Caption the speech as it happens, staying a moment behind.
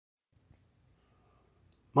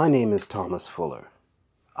My name is Thomas Fuller.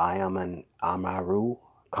 I am an Amaru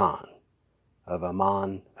Khan of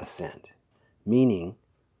Aman Ascent, meaning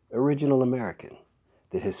original American,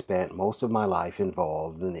 that has spent most of my life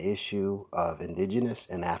involved in the issue of indigenous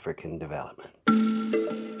and African development.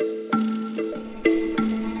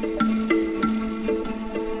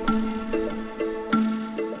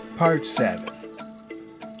 Part 7.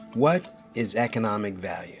 What is economic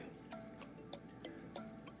value?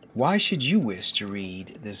 Why should you wish to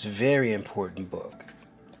read this very important book,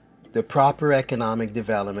 The Proper Economic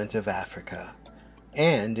Development of Africa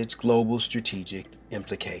and its Global Strategic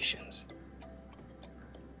Implications?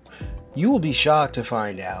 You will be shocked to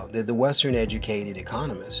find out that the Western educated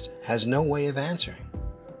economist has no way of answering,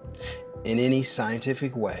 in any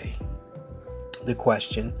scientific way, the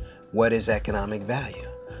question, what is economic value?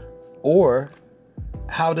 Or,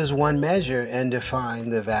 how does one measure and define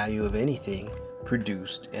the value of anything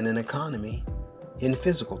produced in an economy in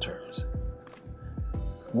physical terms?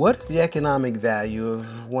 What is the economic value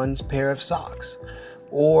of one's pair of socks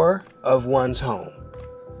or of one's home?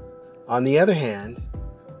 On the other hand,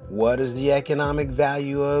 what is the economic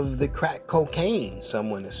value of the crack cocaine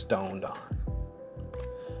someone is stoned on?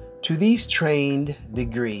 To these trained,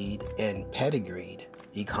 degreed, and pedigreed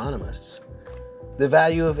economists, the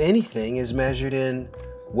value of anything is measured in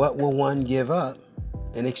what will one give up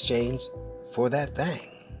in exchange for that thing.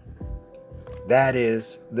 That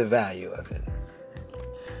is the value of it.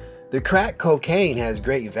 The crack cocaine has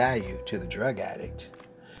great value to the drug addict,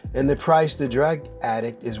 and the price the drug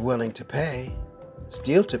addict is willing to pay,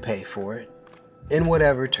 still to pay for it, in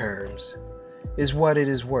whatever terms, is what it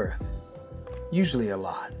is worth, usually a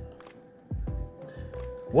lot.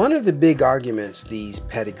 One of the big arguments these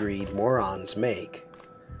pedigreed morons make,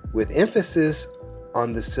 with emphasis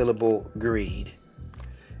on the syllable greed,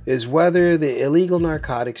 is whether the illegal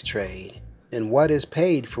narcotics trade and what is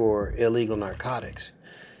paid for illegal narcotics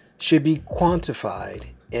should be quantified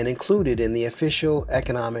and included in the official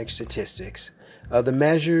economic statistics of the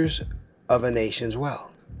measures of a nation's wealth.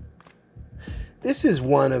 This is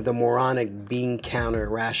one of the moronic bean counter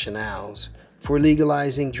rationales for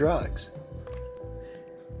legalizing drugs.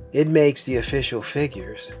 It makes the official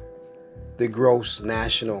figures, the gross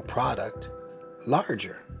national product,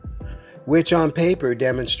 larger, which on paper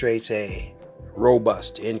demonstrates a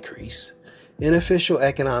robust increase in official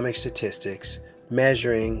economic statistics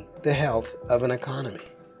measuring the health of an economy.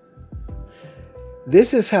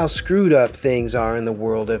 This is how screwed up things are in the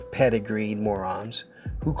world of pedigreed morons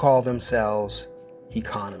who call themselves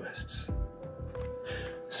economists.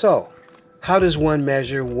 So, how does one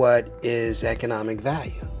measure what is economic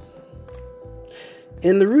value?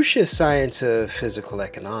 In the Russia science of physical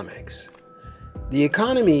economics, the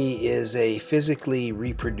economy is a physically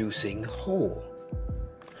reproducing whole.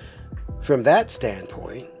 From that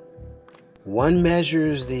standpoint, one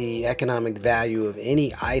measures the economic value of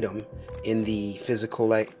any item in the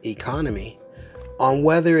physical economy on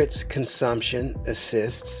whether its consumption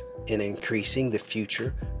assists in increasing the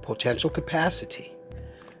future potential capacity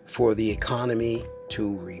for the economy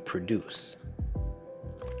to reproduce.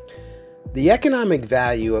 The economic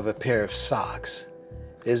value of a pair of socks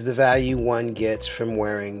is the value one gets from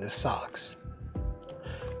wearing the socks,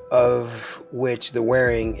 of which the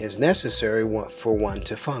wearing is necessary for one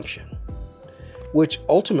to function, which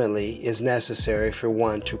ultimately is necessary for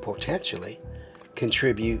one to potentially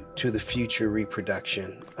contribute to the future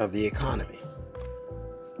reproduction of the economy.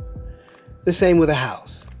 The same with a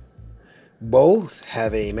house. Both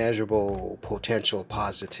have a measurable potential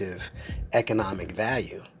positive economic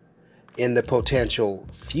value in the potential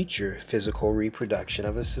future physical reproduction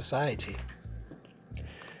of a society.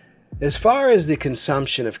 As far as the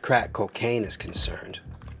consumption of crack cocaine is concerned,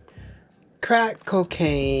 crack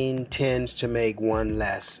cocaine tends to make one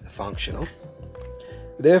less functional,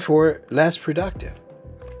 therefore less productive,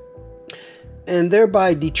 and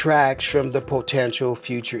thereby detracts from the potential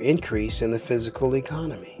future increase in the physical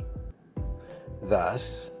economy.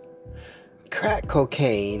 Thus, crack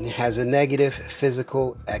cocaine has a negative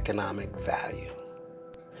physical economic value.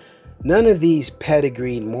 None of these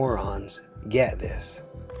pedigreed morons get this,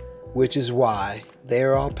 which is why they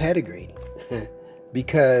are all pedigreed.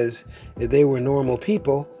 Because if they were normal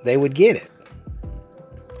people, they would get it.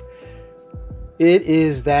 It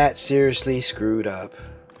is that seriously screwed up.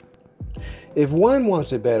 If one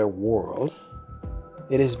wants a better world,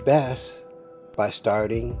 it is best by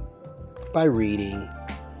starting by reading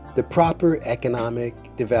The Proper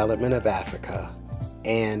Economic Development of Africa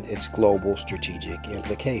and its Global Strategic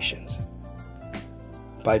Implications.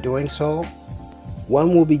 By doing so,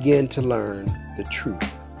 one will begin to learn the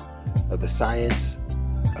truth of the science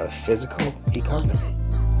of physical economy.